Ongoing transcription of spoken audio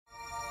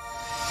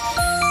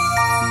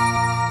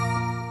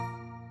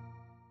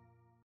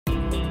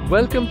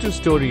Welcome to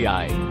Story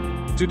Eye.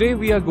 Today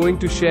we are going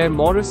to share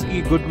Morris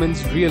E.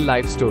 Goodman's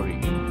real-life story.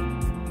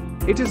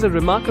 It is a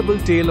remarkable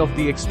tale of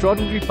the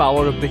extraordinary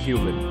power of the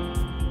human.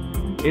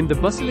 In the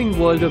bustling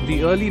world of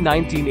the early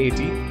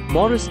 1980s,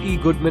 Morris E.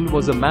 Goodman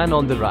was a man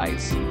on the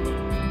rise.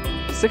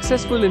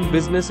 Successful in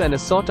business and a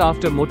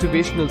sought-after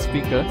motivational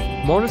speaker,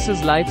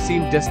 Morris's life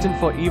seemed destined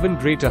for even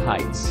greater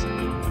heights.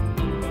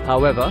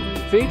 However,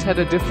 fate had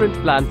a different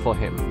plan for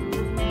him.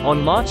 On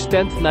March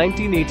 10,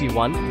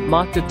 1981,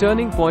 marked a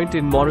turning point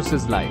in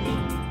Morris's life.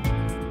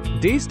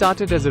 Day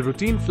started as a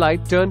routine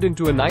flight turned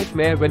into a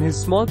nightmare when his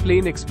small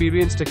plane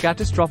experienced a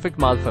catastrophic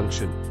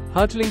malfunction,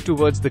 hurtling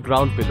towards the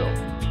ground below.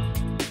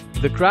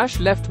 The crash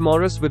left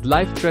Morris with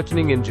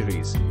life-threatening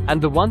injuries,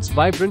 and the once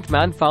vibrant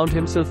man found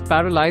himself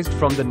paralyzed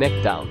from the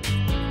neck down.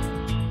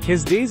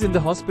 His days in the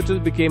hospital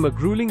became a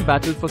grueling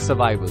battle for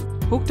survival,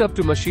 hooked up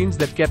to machines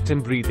that kept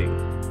him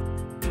breathing.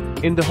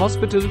 In the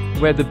hospital,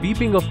 where the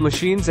beeping of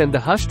machines and the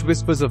hushed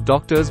whispers of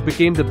doctors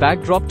became the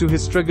backdrop to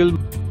his struggle,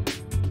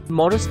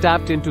 Morris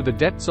tapped into the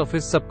depths of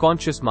his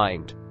subconscious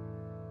mind.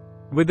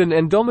 With an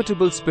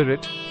indomitable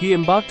spirit, he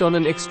embarked on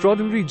an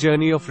extraordinary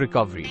journey of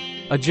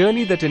recovery, a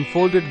journey that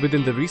unfolded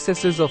within the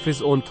recesses of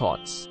his own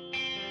thoughts.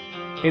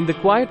 In the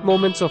quiet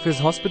moments of his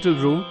hospital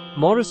room,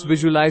 Morris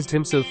visualized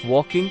himself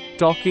walking,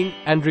 talking,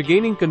 and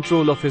regaining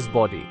control of his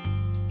body.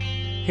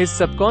 His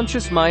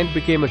subconscious mind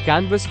became a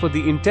canvas for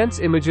the intense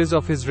images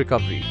of his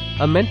recovery,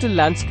 a mental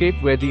landscape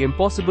where the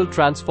impossible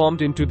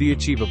transformed into the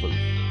achievable.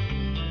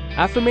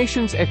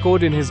 Affirmations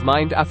echoed in his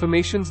mind,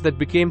 affirmations that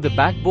became the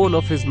backbone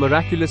of his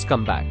miraculous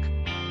comeback.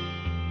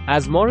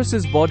 As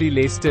Morris's body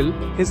lay still,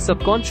 his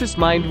subconscious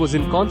mind was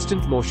in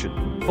constant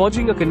motion,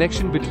 forging a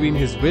connection between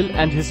his will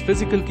and his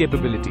physical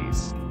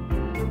capabilities.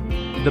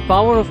 The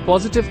power of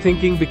positive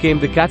thinking became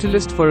the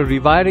catalyst for a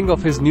rewiring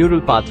of his neural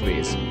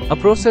pathways, a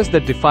process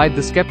that defied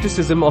the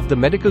skepticism of the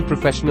medical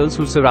professionals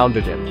who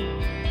surrounded him.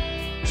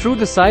 Through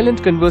the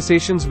silent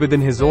conversations within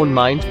his own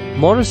mind,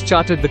 Morris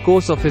charted the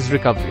course of his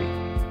recovery.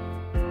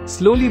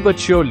 Slowly but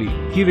surely,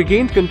 he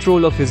regained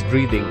control of his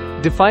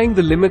breathing, defying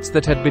the limits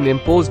that had been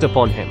imposed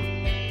upon him.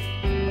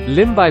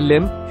 Limb by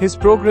limb, his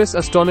progress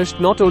astonished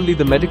not only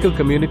the medical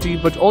community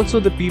but also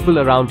the people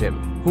around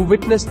him, who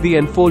witnessed the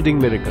unfolding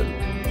miracle.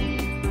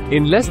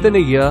 In less than a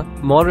year,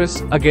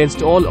 Morris,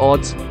 against all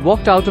odds,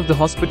 walked out of the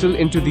hospital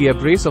into the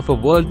embrace of a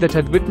world that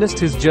had witnessed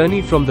his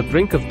journey from the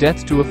brink of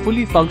death to a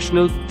fully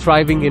functional,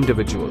 thriving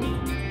individual.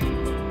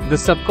 The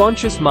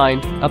subconscious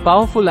mind, a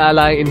powerful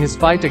ally in his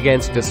fight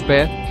against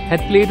despair,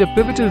 had played a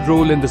pivotal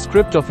role in the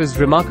script of his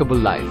remarkable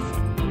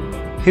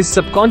life. His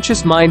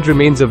subconscious mind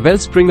remains a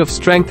wellspring of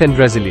strength and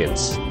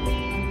resilience.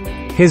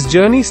 His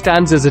journey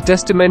stands as a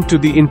testament to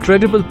the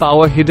incredible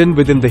power hidden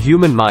within the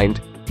human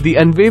mind, the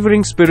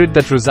unwavering spirit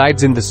that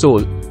resides in the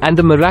soul, and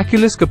the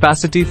miraculous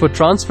capacity for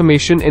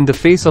transformation in the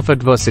face of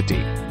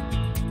adversity.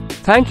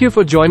 Thank you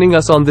for joining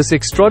us on this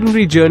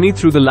extraordinary journey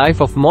through the life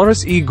of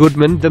Morris E.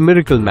 Goodman, the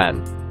Miracle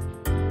Man.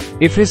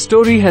 If his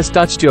story has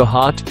touched your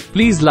heart,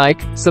 please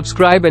like,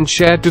 subscribe and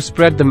share to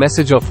spread the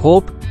message of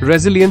hope,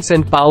 resilience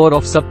and power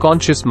of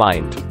subconscious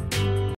mind.